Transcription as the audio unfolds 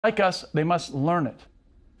Like us, they must learn it.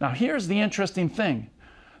 Now, here's the interesting thing.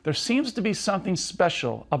 There seems to be something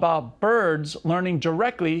special about birds learning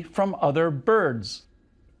directly from other birds.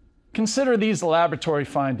 Consider these laboratory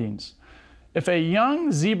findings. If a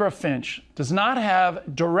young zebra finch does not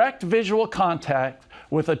have direct visual contact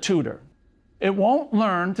with a tutor, it won't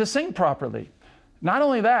learn to sing properly. Not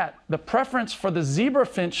only that, the preference for the zebra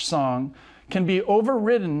finch song can be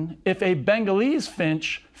overridden if a Bengalese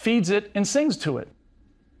finch feeds it and sings to it.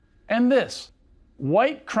 And this,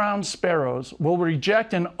 white-crowned sparrows will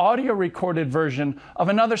reject an audio-recorded version of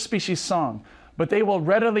another species' song, but they will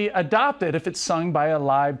readily adopt it if it's sung by a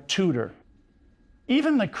live tutor.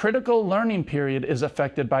 Even the critical learning period is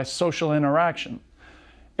affected by social interaction.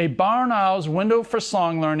 A barn owl's window for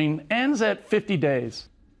song learning ends at 50 days,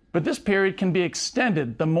 but this period can be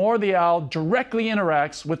extended the more the owl directly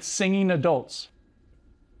interacts with singing adults.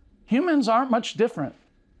 Humans aren't much different.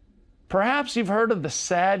 Perhaps you've heard of the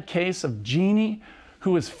sad case of Jeannie,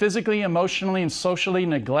 who was physically, emotionally, and socially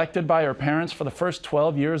neglected by her parents for the first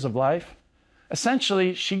 12 years of life.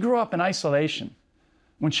 Essentially, she grew up in isolation.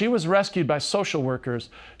 When she was rescued by social workers,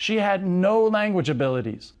 she had no language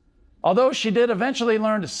abilities. Although she did eventually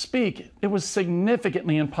learn to speak, it was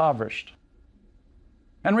significantly impoverished.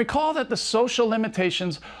 And recall that the social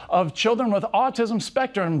limitations of children with autism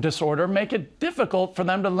spectrum disorder make it difficult for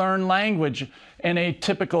them to learn language in a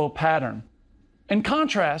typical pattern. In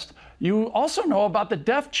contrast, you also know about the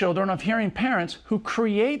deaf children of hearing parents who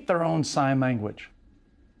create their own sign language.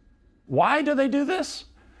 Why do they do this?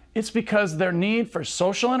 It's because their need for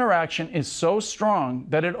social interaction is so strong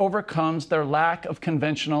that it overcomes their lack of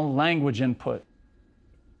conventional language input.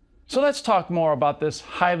 So let's talk more about this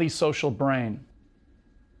highly social brain.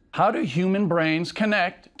 How do human brains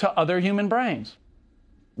connect to other human brains?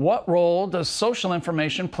 What role does social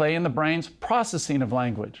information play in the brain's processing of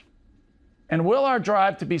language? And will our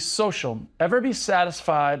drive to be social ever be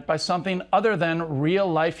satisfied by something other than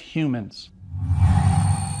real-life humans?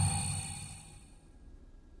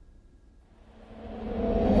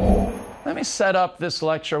 Let me set up this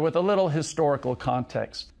lecture with a little historical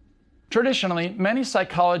context. Traditionally, many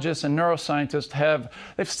psychologists and neuroscientists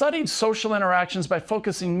they've studied social interactions by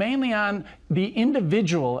focusing mainly on the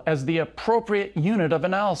individual as the appropriate unit of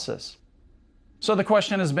analysis. So the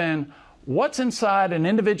question has been, what's inside an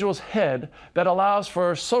individual's head that allows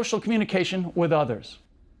for social communication with others?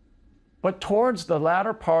 But towards the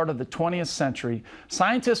latter part of the 20th century,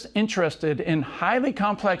 scientists interested in highly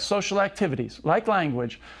complex social activities, like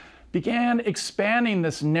language, began expanding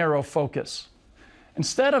this narrow focus.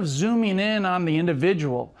 Instead of zooming in on the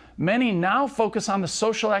individual, many now focus on the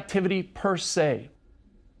social activity per se.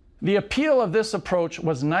 The appeal of this approach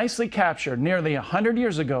was nicely captured nearly 100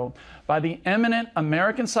 years ago by the eminent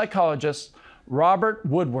American psychologist Robert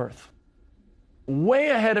Woodworth.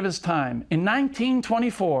 Way ahead of his time, in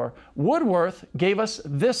 1924, Woodworth gave us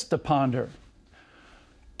this to ponder.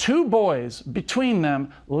 Two boys, between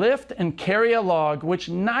them, lift and carry a log which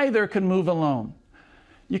neither could move alone.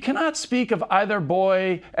 You cannot speak of either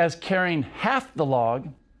boy as carrying half the log,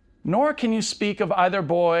 nor can you speak of either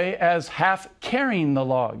boy as half carrying the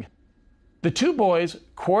log. The two boys,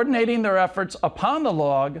 coordinating their efforts upon the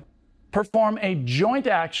log, perform a joint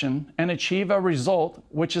action and achieve a result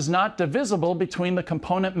which is not divisible between the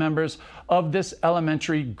component members of this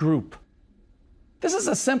elementary group. This is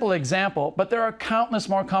a simple example, but there are countless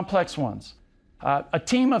more complex ones. A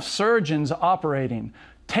team of surgeons operating,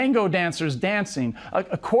 tango dancers dancing,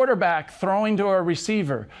 a quarterback throwing to a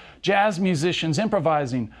receiver, jazz musicians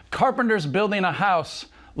improvising, carpenters building a house,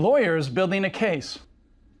 lawyers building a case.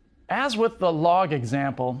 As with the log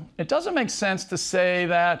example, it doesn't make sense to say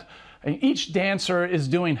that each dancer is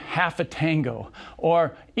doing half a tango,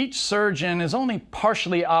 or each surgeon is only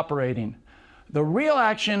partially operating. The real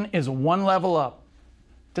action is one level up.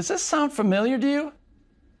 Does this sound familiar to you?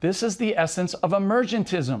 This is the essence of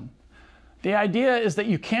emergentism. The idea is that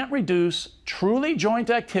you can't reduce truly joint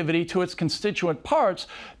activity to its constituent parts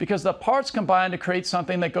because the parts combine to create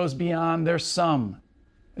something that goes beyond their sum.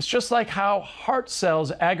 It's just like how heart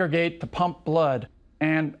cells aggregate to pump blood,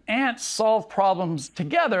 and ants solve problems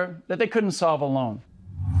together that they couldn't solve alone.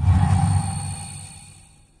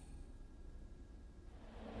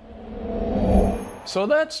 So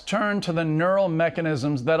let's turn to the neural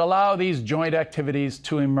mechanisms that allow these joint activities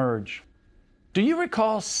to emerge. Do you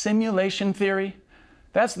recall simulation theory?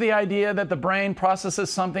 That's the idea that the brain processes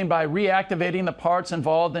something by reactivating the parts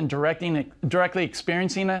involved in directly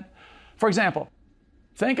experiencing it. For example,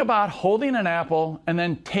 think about holding an apple and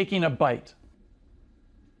then taking a bite.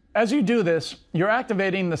 As you do this, you're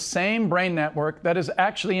activating the same brain network that is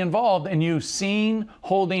actually involved in you seeing,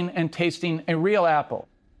 holding, and tasting a real apple.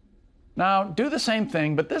 Now, do the same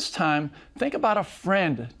thing, but this time, think about a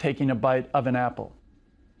friend taking a bite of an apple.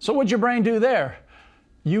 So what'd your brain do there?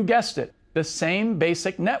 You guessed it. The same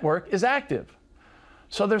basic network is active.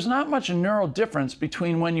 So there's not much neural difference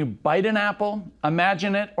between when you bite an apple,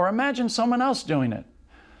 imagine it, or imagine someone else doing it.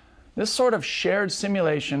 This sort of shared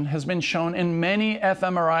simulation has been shown in many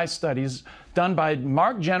fMRI studies done by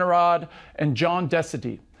Mark Generod and John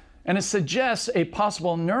Desity, and it suggests a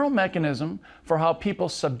possible neural mechanism for how people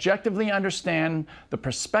subjectively understand the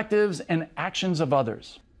perspectives and actions of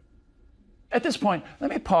others. At this point, let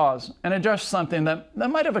me pause and address something that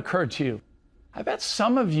might have occurred to you. I bet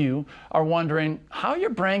some of you are wondering how your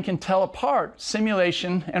brain can tell apart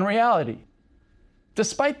simulation and reality.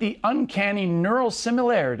 Despite the uncanny neural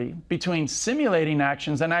similarity between simulating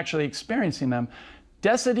actions and actually experiencing them,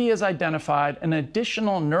 Desity has identified an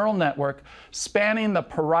additional neural network spanning the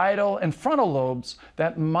parietal and frontal lobes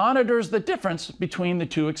that monitors the difference between the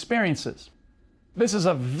two experiences. This is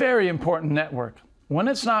a very important network. When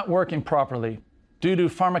it's not working properly, due to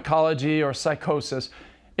pharmacology or psychosis,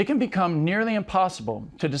 it can become nearly impossible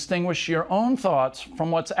to distinguish your own thoughts from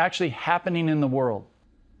what's actually happening in the world.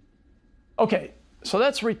 Okay, so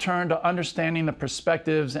let's return to understanding the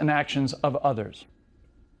perspectives and actions of others.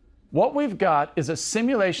 What we've got is a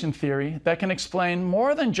simulation theory that can explain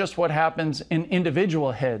more than just what happens in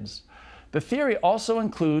individual heads. The theory also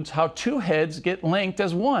includes how two heads get linked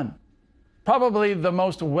as one. Probably the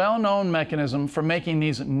most well-known mechanism for making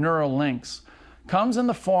these neural links comes in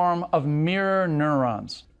the form of mirror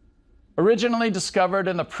neurons. Originally discovered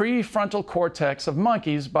in the prefrontal cortex of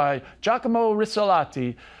monkeys by Giacomo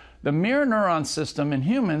Risolati, the mirror neuron system in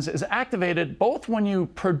humans is activated both when you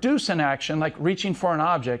produce an action, like reaching for an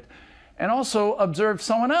object, and also observe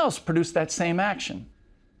someone else produce that same action.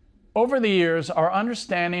 Over the years, our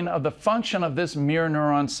understanding of the function of this mirror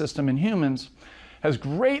neuron system in humans has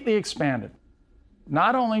greatly expanded.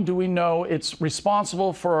 Not only do we know it's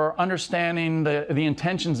responsible for understanding the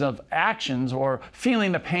intentions of actions or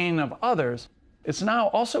feeling the pain of others, it's now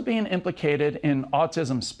also being implicated in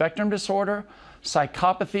autism spectrum disorder,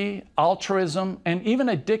 psychopathy, altruism, and even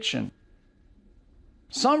addiction.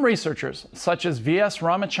 Some researchers, such as V.S.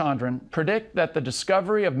 Ramachandran, predict that the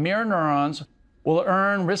discovery of mirror neurons will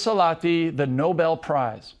earn Risolati the Nobel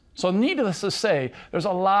Prize. So needless to say, there's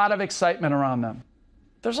a lot of excitement around them.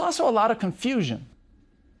 There's also a lot of confusion.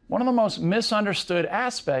 One of the most misunderstood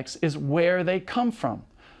aspects is where they come from.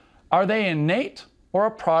 Are they innate or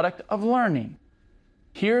a product of learning?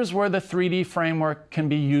 Here's where the 3D framework can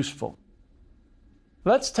be useful.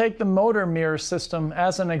 Let's take the motor mirror system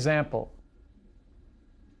as an example.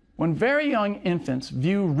 When very young infants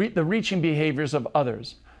view the reaching behaviors of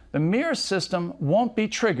others, the mirror system won't be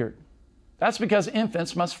triggered. That's because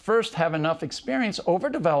infants must first have enough experience over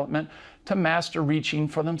development to master reaching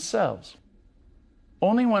for themselves.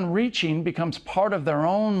 Only when reaching becomes part of their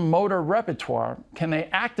own motor repertoire can they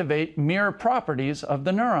activate mirror properties of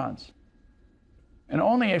the neurons. And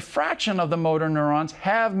only a fraction of the motor neurons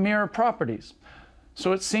have mirror properties.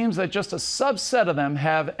 So it seems that just a subset of them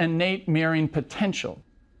have innate mirroring potential.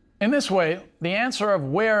 In this way, the answer of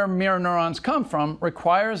where mirror neurons come from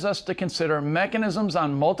requires us to consider mechanisms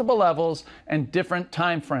on multiple levels and different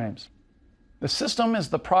time frames. The system is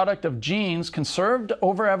the product of genes conserved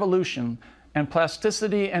over evolution and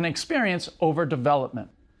plasticity and experience over development.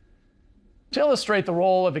 To illustrate the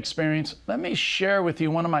role of experience, let me share with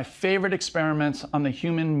you one of my favorite experiments on the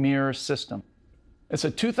human mirror system. It's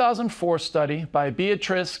a 2004 study by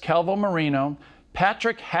Beatrice Calvo-Marino,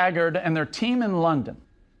 Patrick Haggard, and their team in London.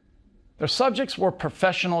 Their subjects were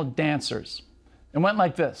professional dancers. It went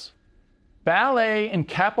like this. Ballet and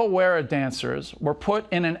capoeira dancers were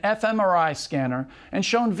put in an fMRI scanner and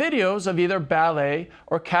shown videos of either ballet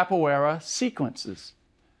or capoeira sequences.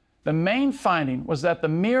 The main finding was that the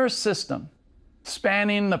mirror system,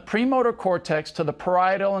 spanning the premotor cortex to the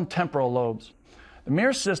parietal and temporal lobes, the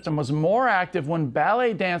mirror system was more active when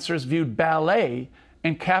ballet dancers viewed ballet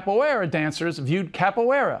and capoeira dancers viewed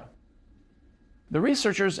capoeira. The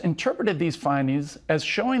researchers interpreted these findings as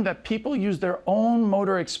showing that people use their own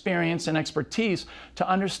motor experience and expertise to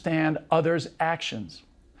understand others' actions.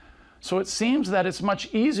 So it seems that it's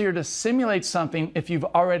much easier to simulate something if you've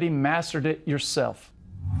already mastered it yourself.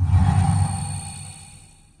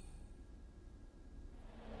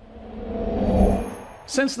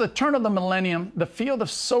 Since the turn of the millennium, the field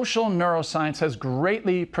of social neuroscience has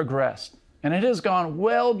greatly progressed, and it has gone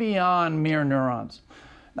well beyond mirror neurons.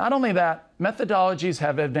 Not only that, methodologies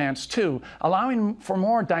have advanced too, allowing for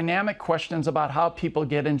more dynamic questions about how people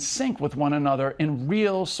get in sync with one another in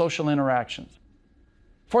real social interactions.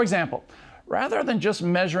 For example, Rather than just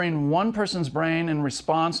measuring one person's brain in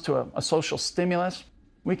response to a social stimulus,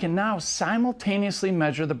 we can now simultaneously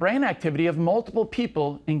measure the brain activity of multiple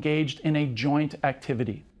people engaged in a joint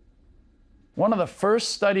activity. One of the first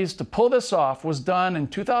studies to pull this off was done in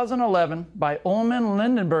 2011 by Ullman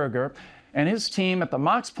Lindenberger and his team at the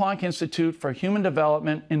Max Planck Institute for Human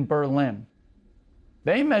Development in Berlin.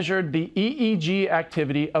 They measured the EEG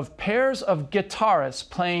activity of pairs of guitarists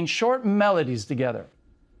playing short melodies together.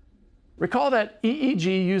 Recall that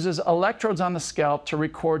EEG uses electrodes on the scalp to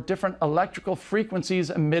record different electrical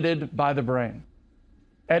frequencies emitted by the brain.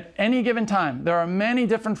 At any given time, there are many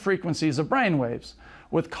different frequencies of brain waves,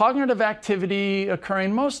 with cognitive activity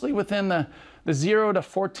occurring mostly within the 0 to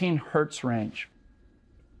 14 hertz range.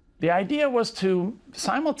 The idea was to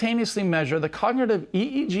simultaneously measure the cognitive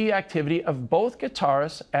EEG activity of both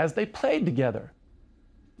guitarists as they played together.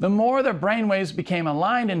 The more their brainwaves became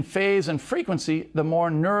aligned in phase and frequency, the more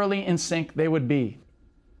neurally in sync they would be.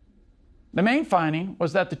 The main finding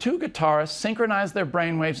was that the two guitarists synchronized their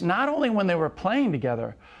brainwaves not only when they were playing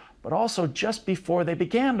together, but also just before they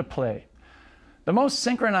began to play. The most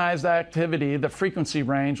synchronized activity, the frequency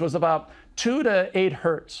range, was about 2 to 8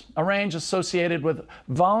 hertz, a range associated with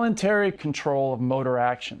voluntary control of motor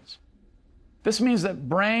actions. This means that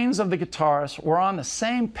brains of the guitarists were on the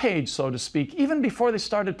same page, so to speak, even before they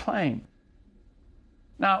started playing.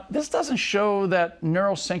 Now, this doesn't show that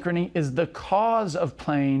neural synchrony is the cause of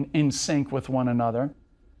playing in sync with one another.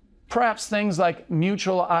 Perhaps things like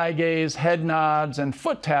mutual eye gaze, head nods, and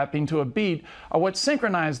foot tapping to a beat are what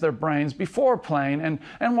synchronized their brains before playing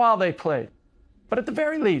and while they played. But at the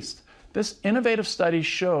very least, this innovative study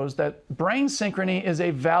shows that brain synchrony is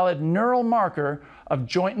a valid neural marker of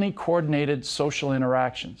jointly coordinated social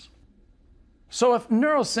interactions. So if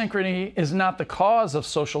neural synchrony is not the cause of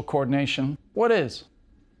social coordination, what is?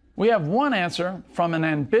 We have one answer from an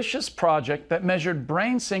ambitious project that measured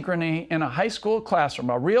brain synchrony in a high school classroom,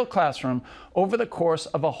 a real classroom, over the course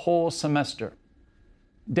of a whole semester.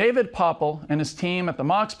 David Poppel and his team at the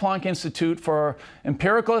Max Planck Institute for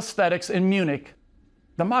Empirical Aesthetics in Munich.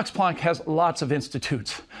 The Max Planck has lots of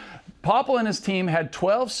institutes. Poppel and his team had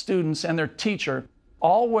 12 students and their teacher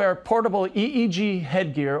all wear portable EEG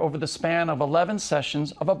headgear over the span of 11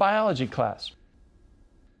 sessions of a biology class.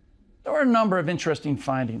 There were a number of interesting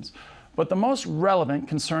findings, but the most relevant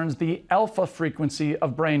concerns the alpha frequency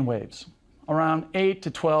of brain waves, around 8 to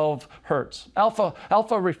 12 hertz.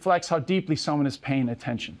 Alpha reflects how deeply someone is paying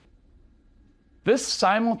attention. This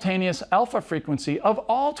simultaneous alpha frequency of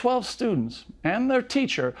all 12 students and their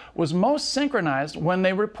teacher was most synchronized when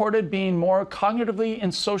they reported being more cognitively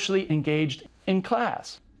and socially engaged in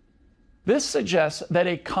class. This suggests that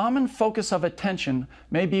a common focus of attention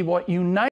may be what unites